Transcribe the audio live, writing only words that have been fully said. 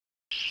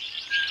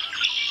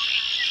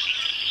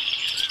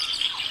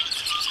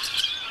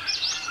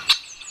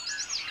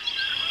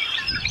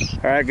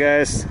Alright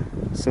guys,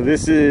 so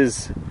this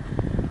is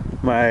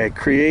my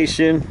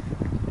creation.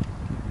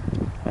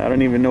 I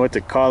don't even know what to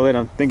call it.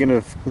 I'm thinking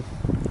of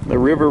the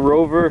River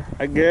Rover,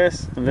 I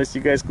guess, unless you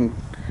guys can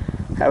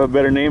have a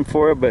better name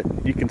for it, but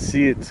you can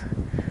see it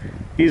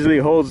easily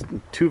holds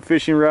 2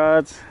 fishing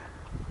rods,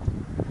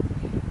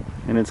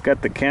 and it's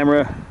got the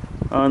camera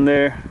on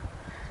there,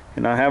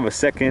 and I'll have a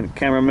second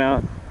camera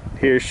mount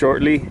here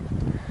shortly,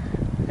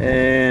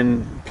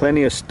 and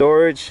plenty of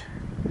storage.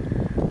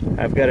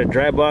 I've got a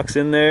dry box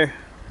in there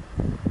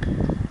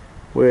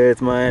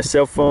with my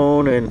cell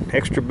phone and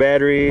extra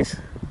batteries,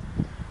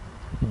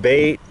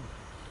 bait,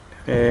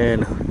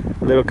 and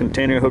little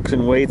container hooks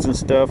and weights and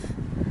stuff.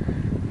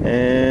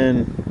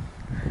 And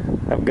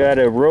I've got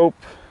a rope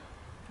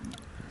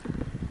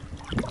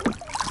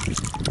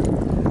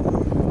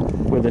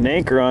with an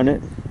anchor on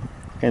it,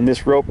 and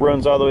this rope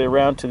runs all the way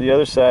around to the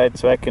other side,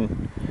 so I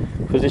can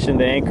position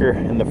the anchor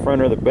in the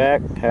front or the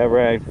back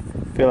however I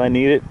feel I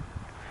need it.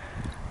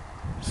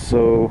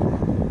 So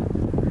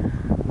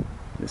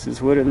this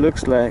is what it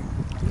looks like.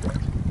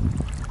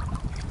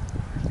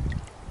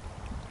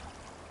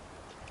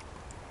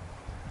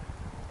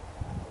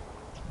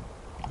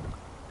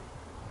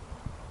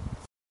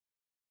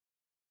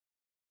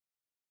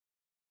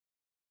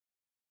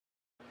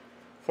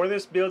 For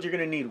this build, you're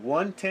going to need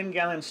one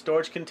 10-gallon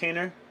storage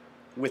container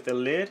with a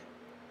lid,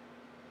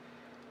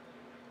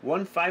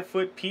 one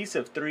 5-foot piece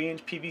of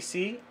 3-inch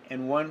PVC,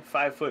 and one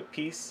 5-foot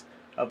piece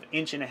of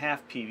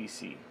 1.5-inch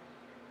PVC.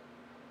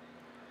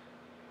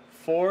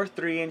 4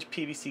 3-inch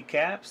PVC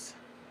caps,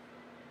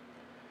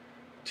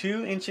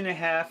 2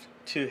 1.5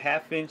 to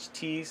 1/2-inch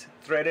tees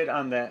threaded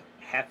on the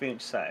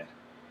 1/2-inch side,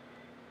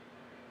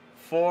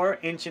 4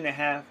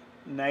 1.5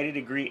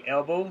 90-degree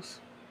elbows,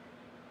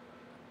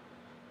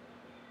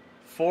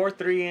 4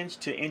 3-inch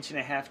to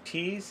 1.5-inch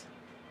tees,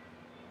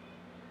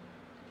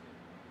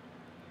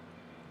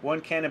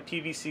 1 can of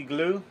PVC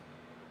glue,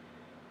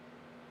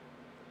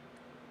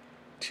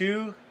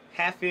 2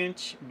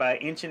 1/2-inch by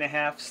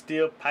 1.5-inch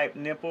steel pipe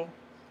nipple,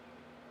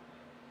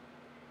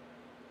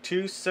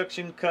 2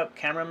 suction cup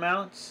camera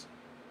mounts,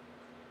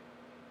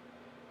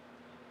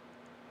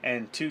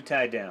 and 2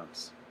 tie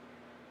downs.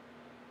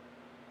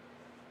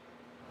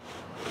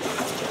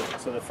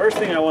 So the first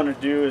thing I want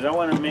to do is I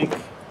want to make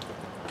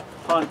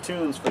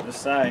pontoons for the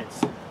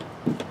sides.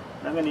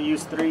 I'm going to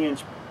use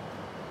 3-inch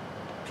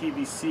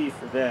PVC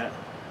for that,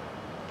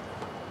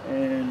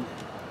 and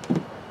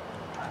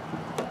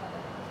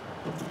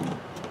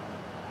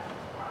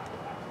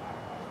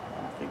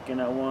I'm thinking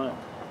I want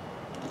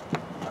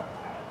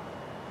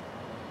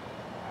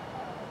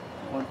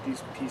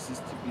these pieces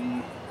to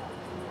be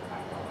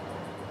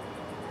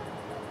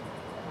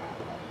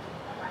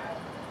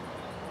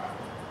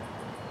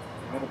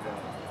right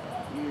about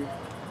here,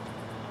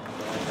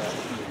 right about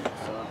here.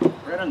 So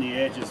right on the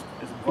edge is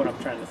what I'm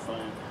trying to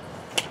find.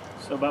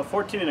 So about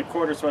 14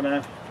 1/4 is what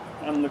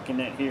I'm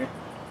looking at here.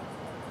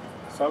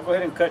 So I'll go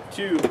ahead and cut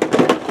 2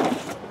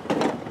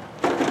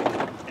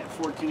 at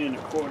 14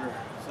 1/4.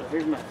 So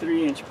here's my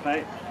 3-inch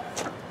pipe.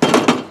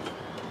 I'm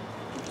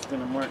just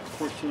going to mark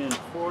 14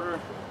 1/4.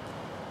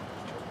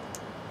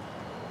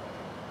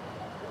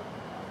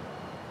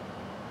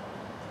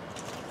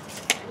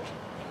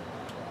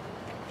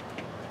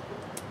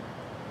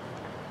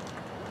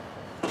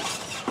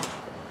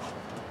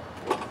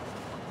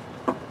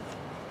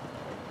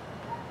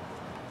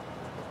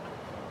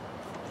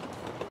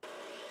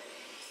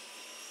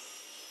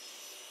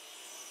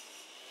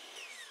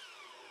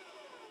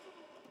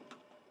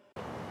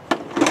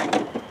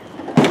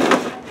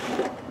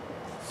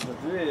 So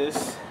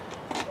this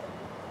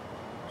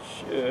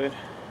should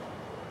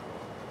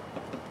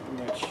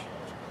pretty much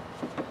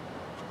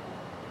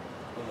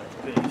go like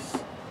this,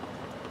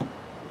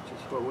 which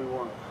is what we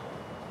want.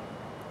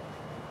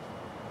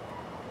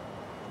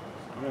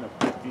 So I'm going to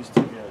put these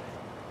together.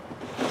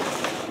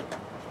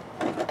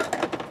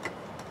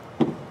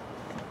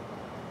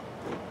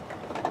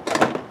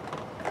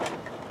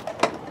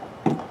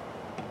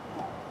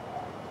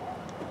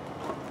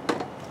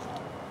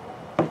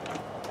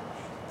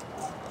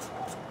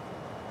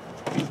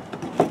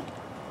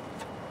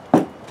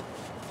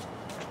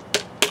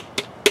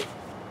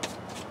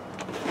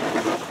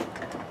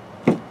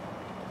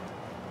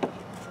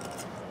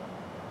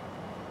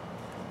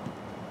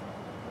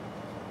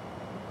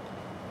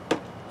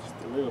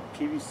 Little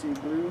PVC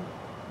glue,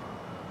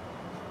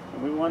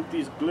 and we want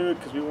these glued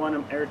because we want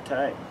them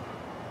airtight.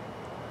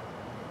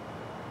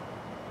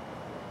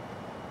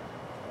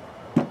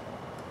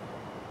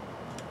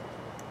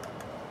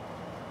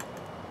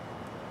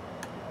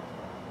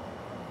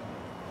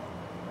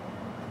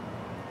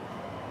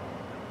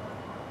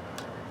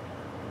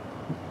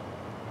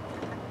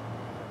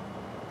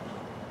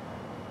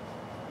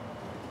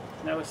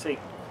 Now let's say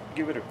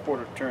give it a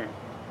 1/4 turn.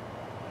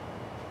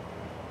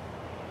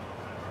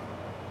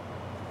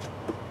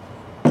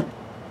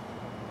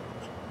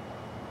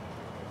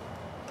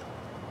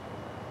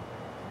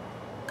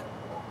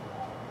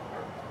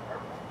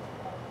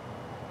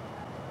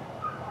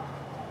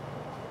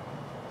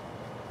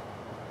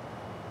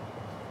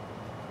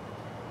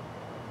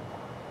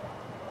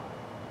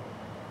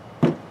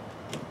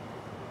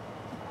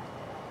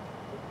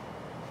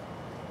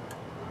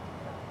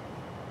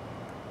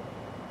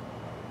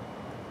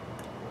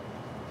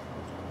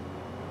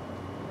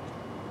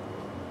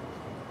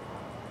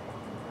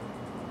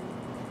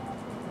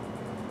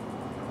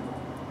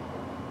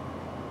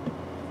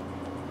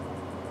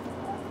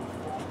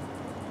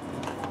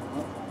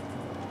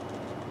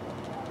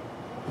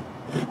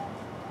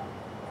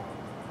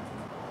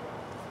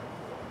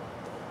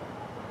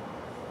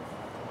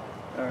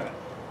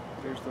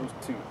 those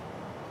two.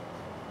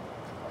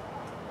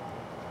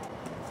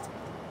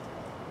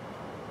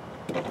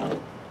 Now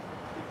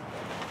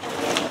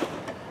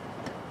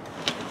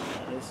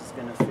this is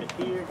gonna fit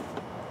here.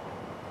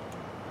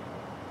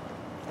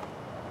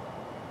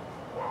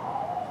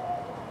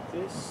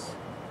 This.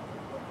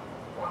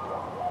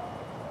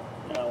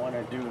 Now I want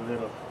to do a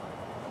little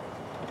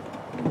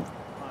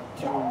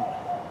pontoon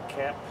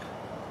cap.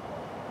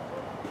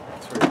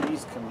 That's where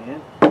these come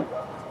in.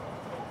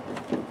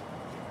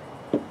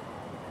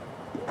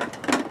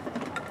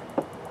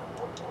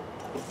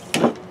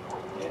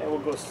 Yeah, we'll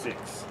go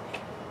 6.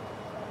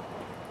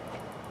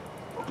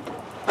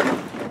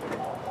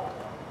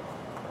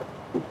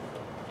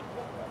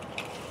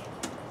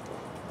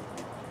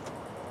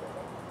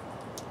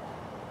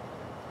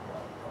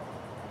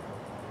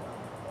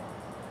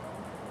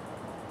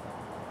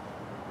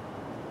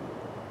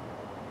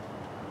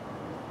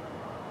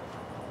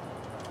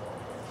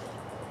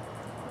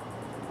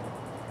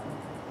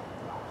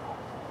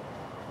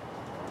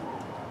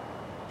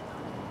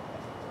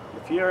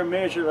 If you ever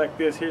measure like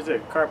this, here's a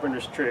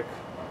carpenter's trick.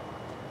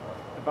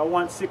 If I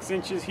want 6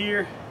 inches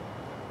here,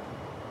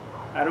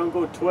 I don't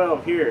go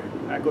 12 here.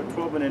 I go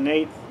 12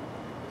 1/8,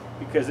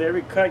 because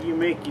every cut you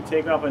make, you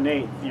take off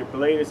 1/8. Your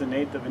blade is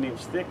 1/8 of an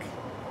inch thick.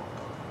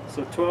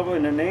 So 12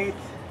 1/8,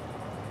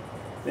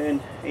 then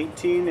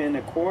 18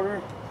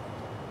 1/4,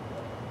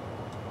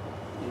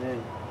 and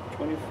then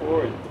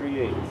 24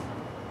 3/8.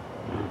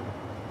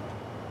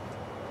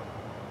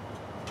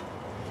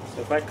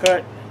 So if I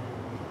cut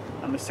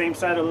on the same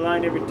side of the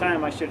line every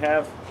time, I should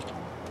have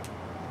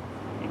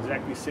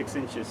exactly 6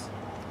 inches.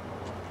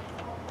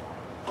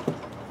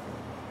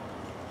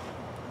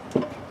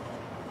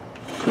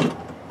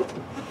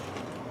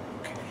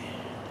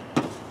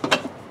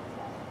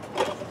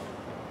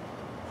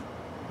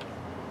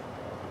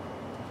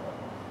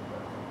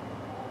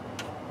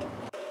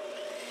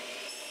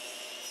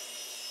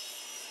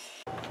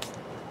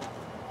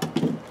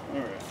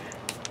 Alright.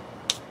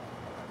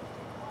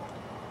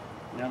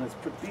 Now let's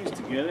put these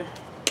together.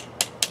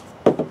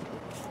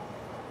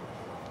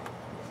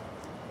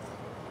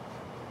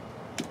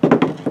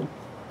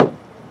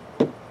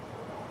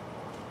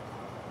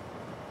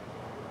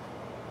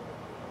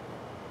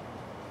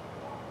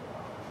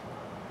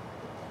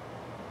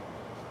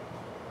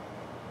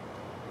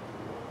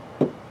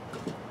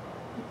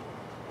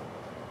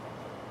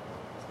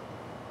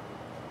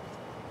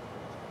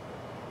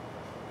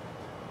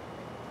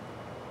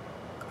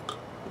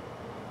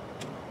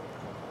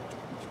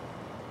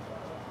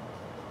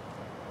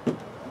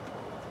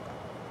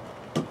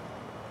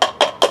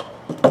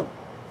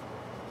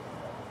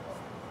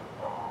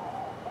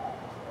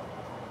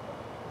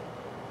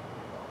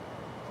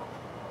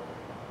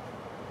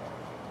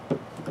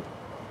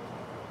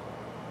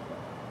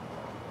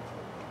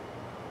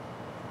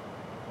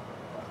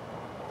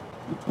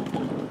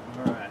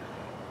 Alright,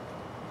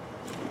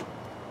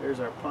 there's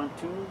our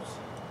pontoons.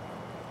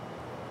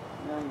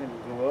 Now I'm going to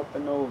go up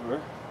and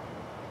over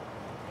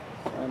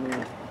on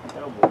the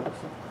elbows.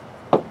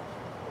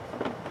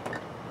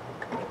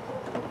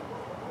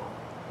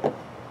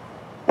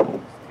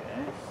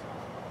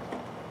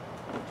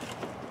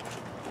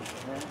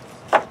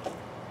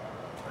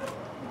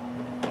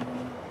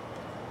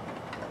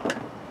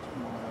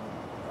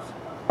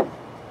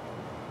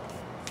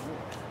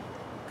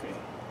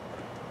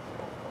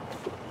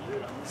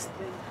 This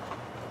thing.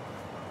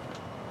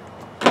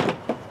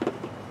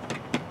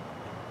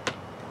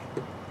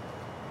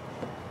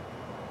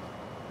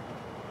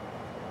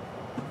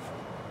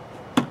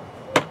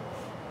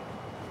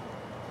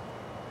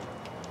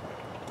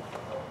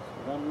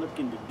 What I'm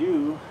looking to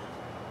do,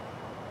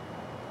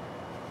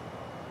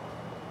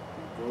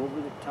 go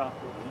over the top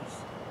of this.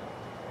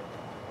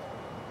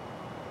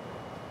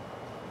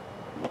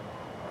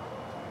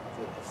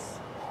 This.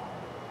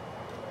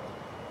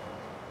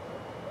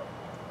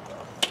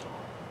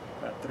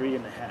 About 3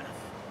 1/2.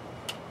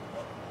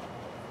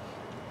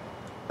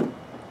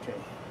 Okay.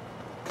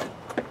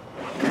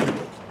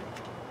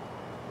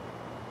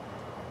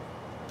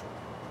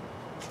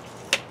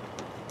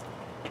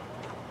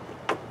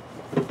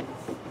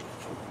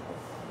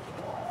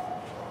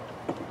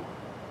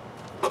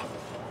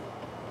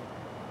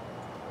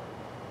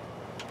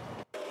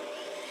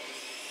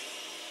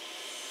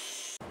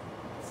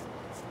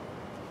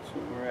 That's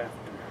what we're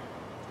after.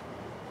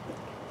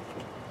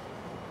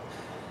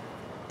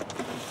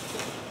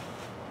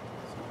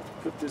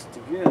 Put this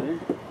together.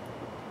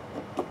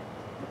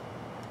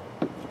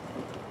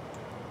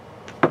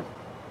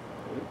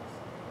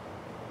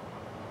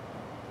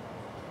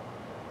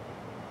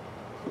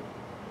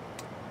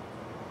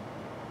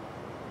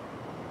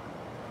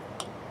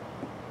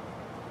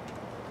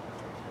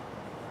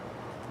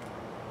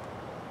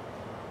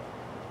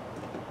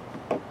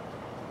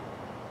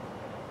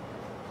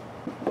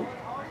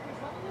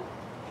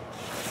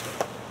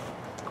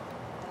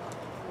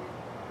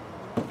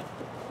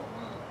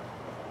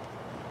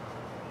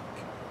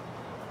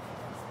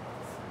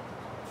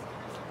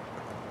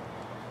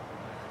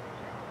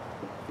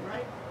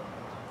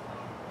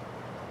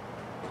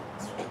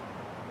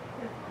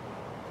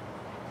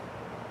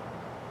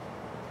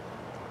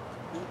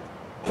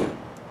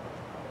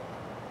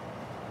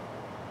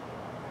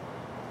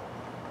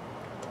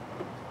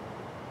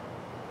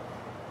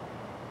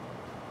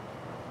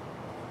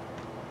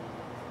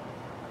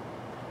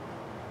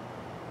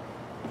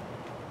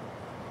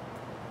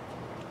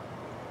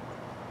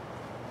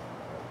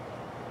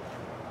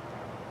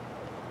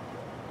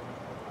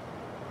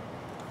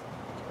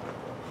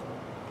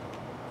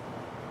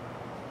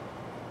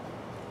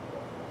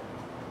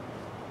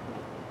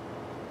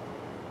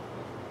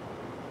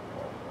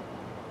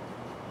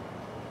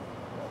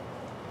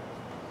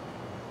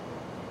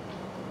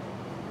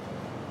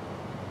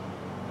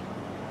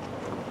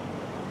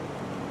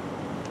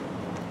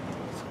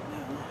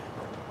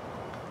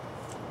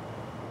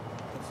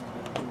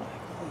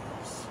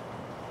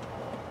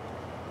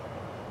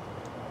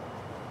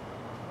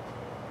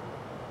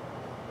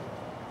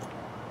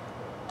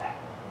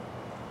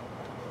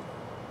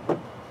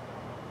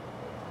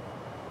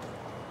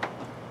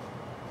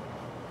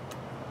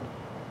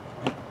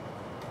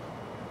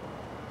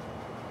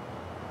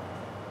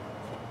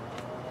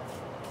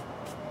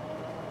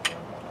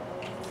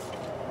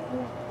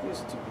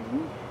 this to be.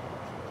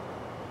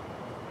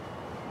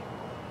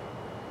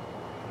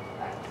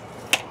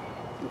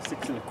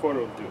 6 1/4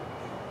 will do.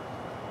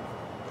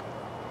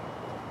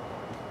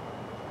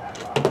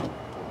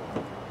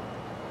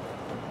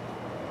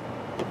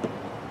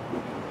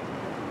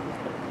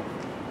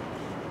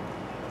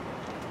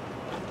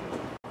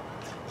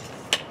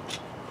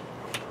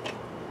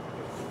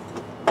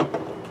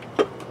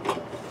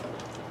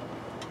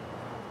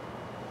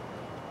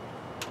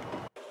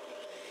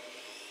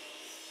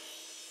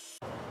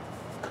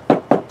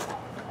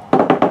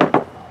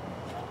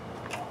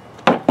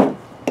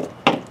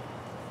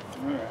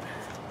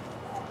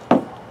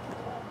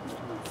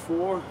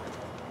 Four.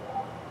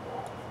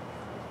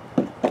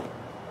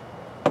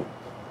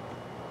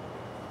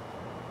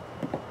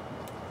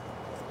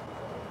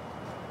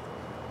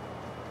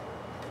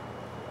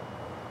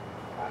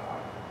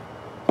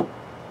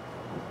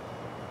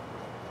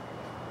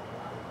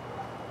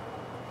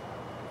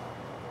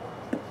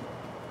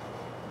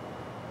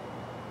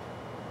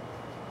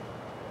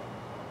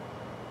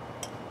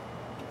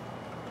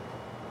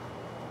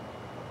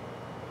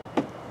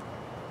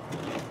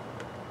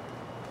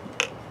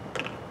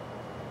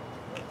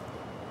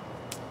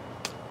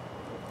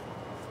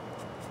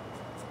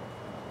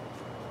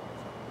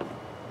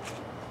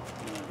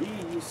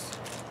 These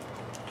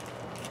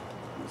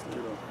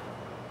little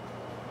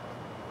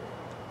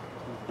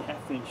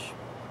 1/2-inch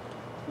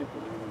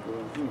nipple are going to go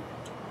in here.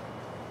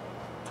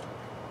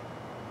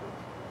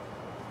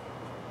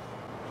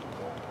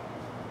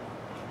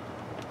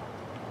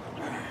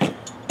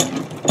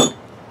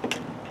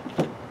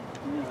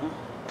 Now,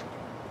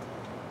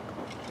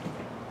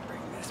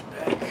 bring this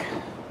back.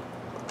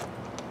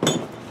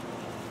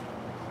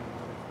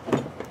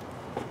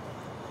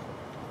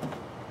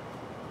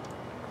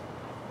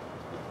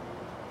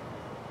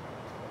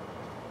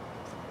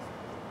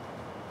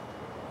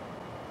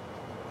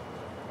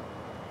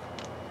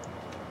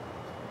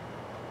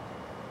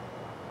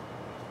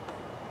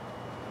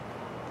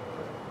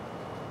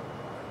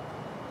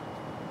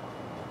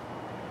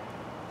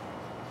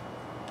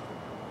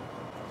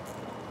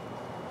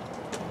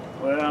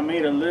 Well, I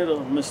made a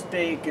little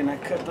mistake and I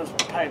cut those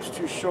pipes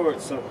too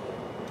short, so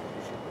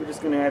we're just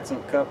going to add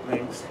some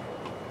couplings.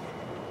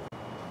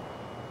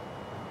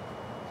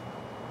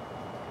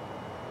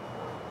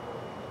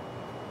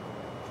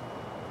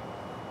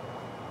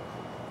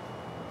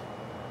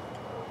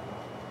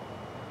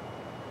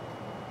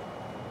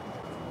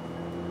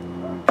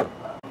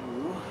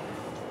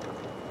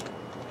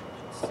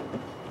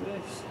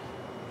 This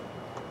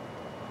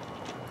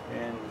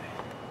and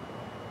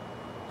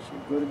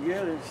should go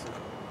together. So.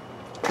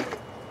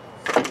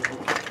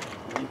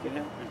 Make it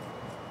happen.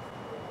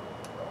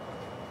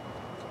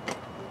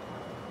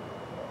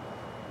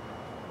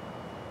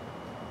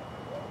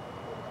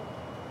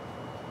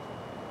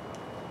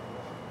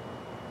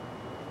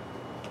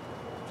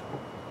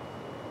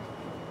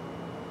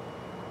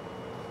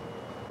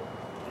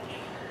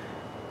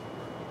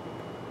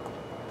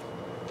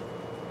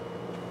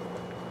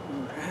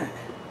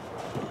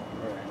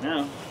 Alright,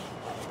 now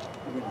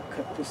we're going to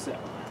cut this out.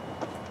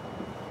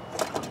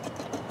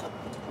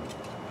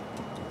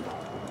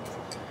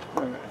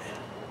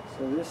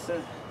 So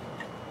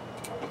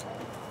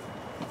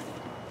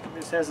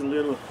this has a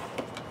little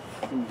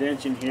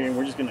indentation here, and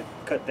we're just going to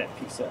cut that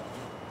piece out.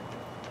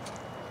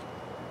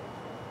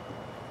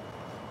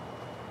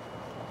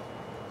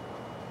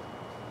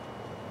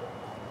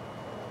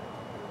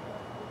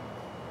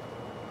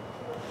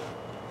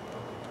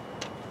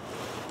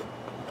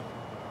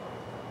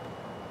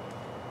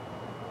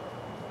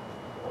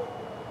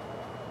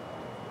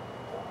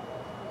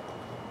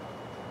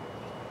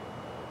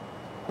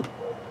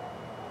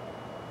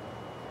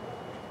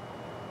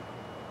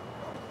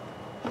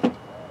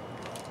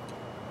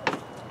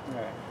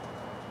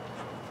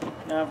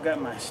 Now I've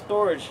got my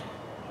storage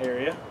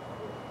area.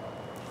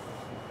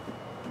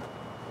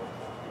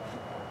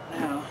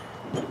 Now,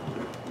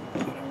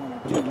 what I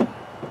want to do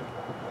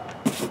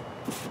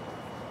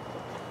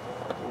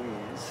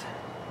is,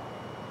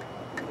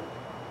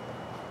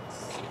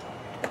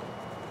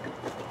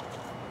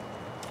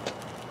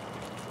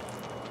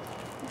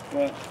 I've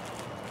got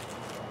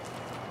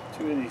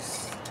 2 of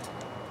these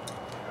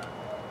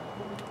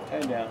tie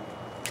down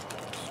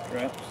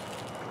straps.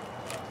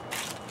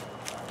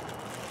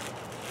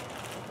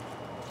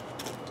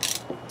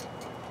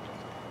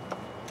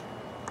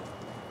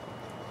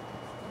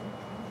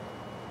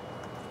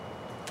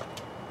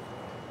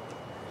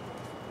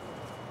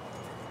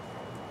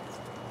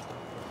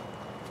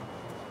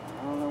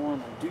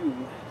 Do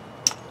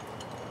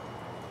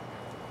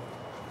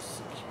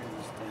secure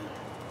this down.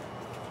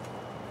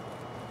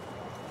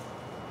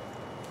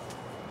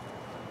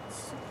 Let's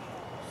see.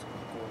 It's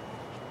gonna go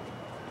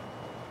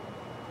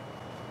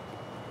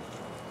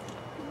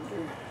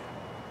under.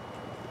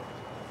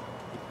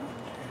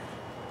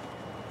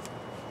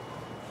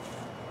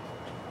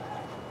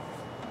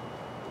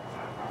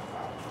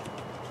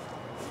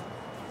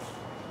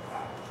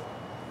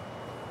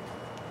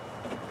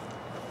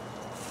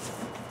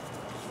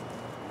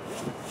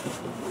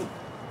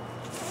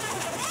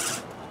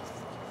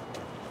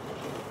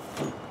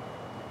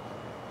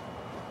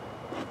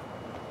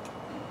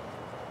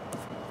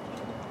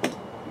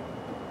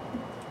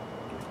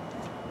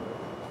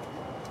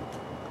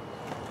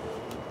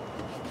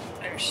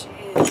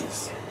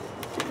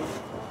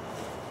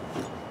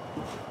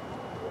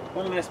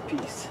 one last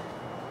piece.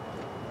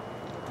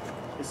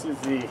 This is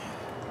the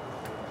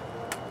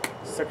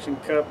suction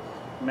cup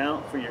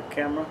mount for your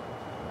camera,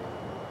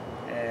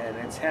 and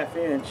it's 1/2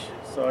 inch,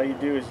 so all you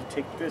do is you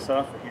take this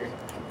off of here.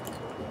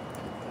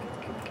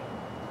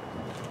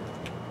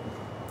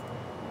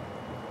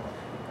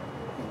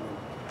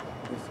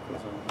 This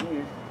goes on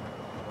here.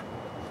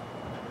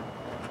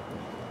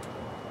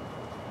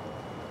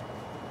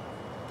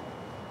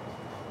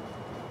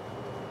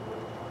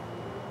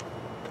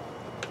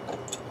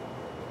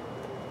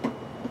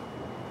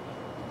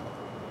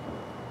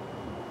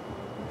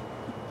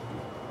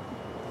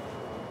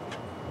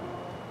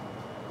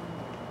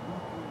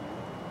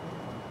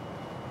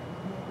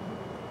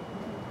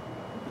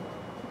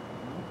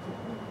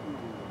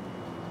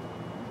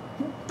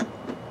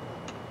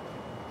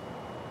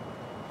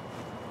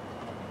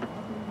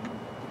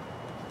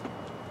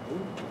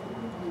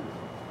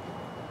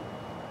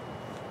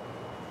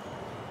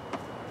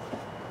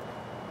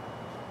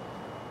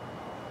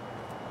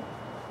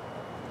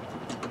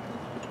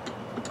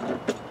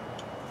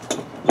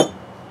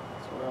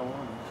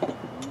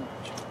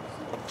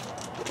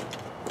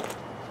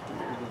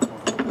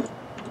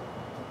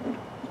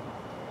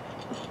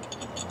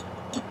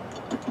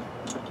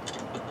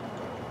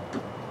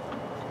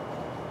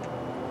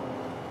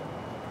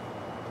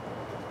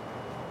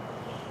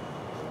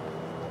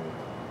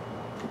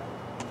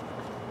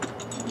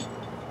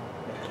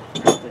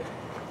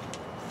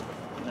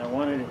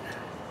 Wanted it,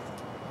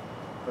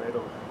 but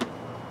it'll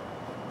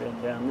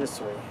bend down this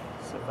way,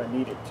 so if I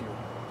need it to.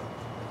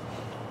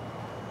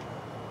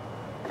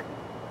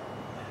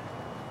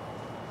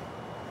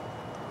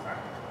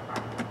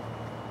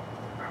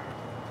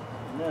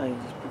 Now you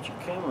just put your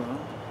camera on.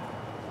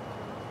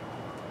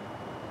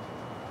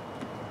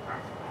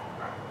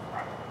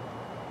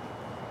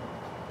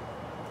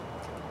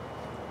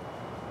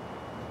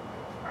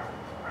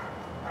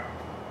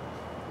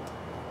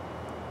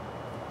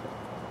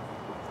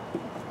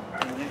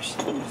 There she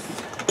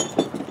is.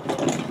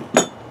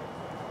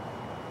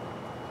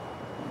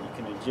 You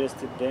can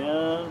adjust it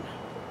down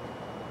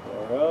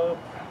or up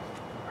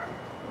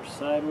or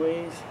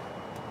sideways.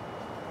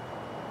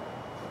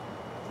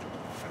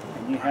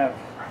 And you have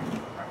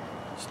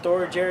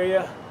storage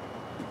area.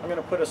 I'm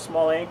going to put a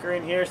small anchor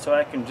in here so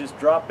I can just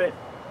drop it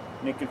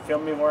and it can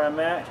film me where I'm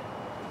at.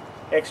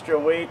 Extra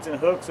weights and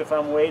hooks if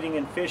I'm wading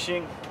and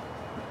fishing.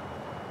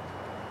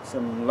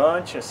 Some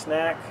lunch, a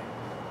snack,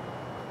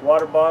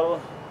 water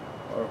bottle,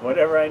 or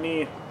whatever I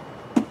need.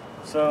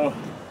 So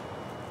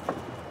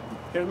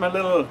here's my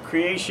little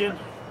creation,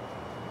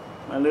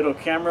 my little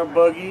camera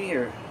buggy,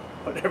 or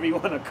whatever you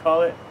want to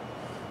call it.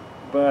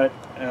 But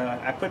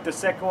I put the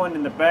second one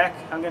in the back.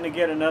 I'm going to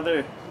get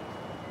another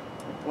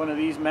one of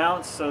these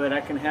mounts so that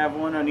I can have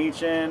one on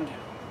each end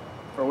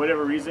for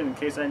whatever reason, in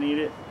case I need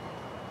it,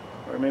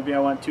 or maybe I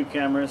want 2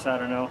 cameras, I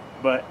don't know.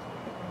 But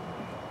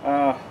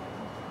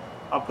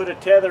I'll put a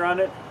tether on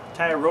it,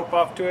 tie a rope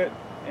off to it,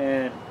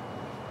 and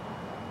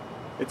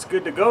it's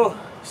good to go.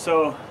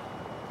 So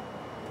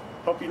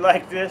hope you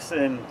like this,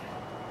 and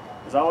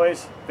as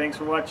always, thanks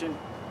for watching.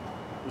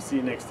 We'll see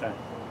you next time.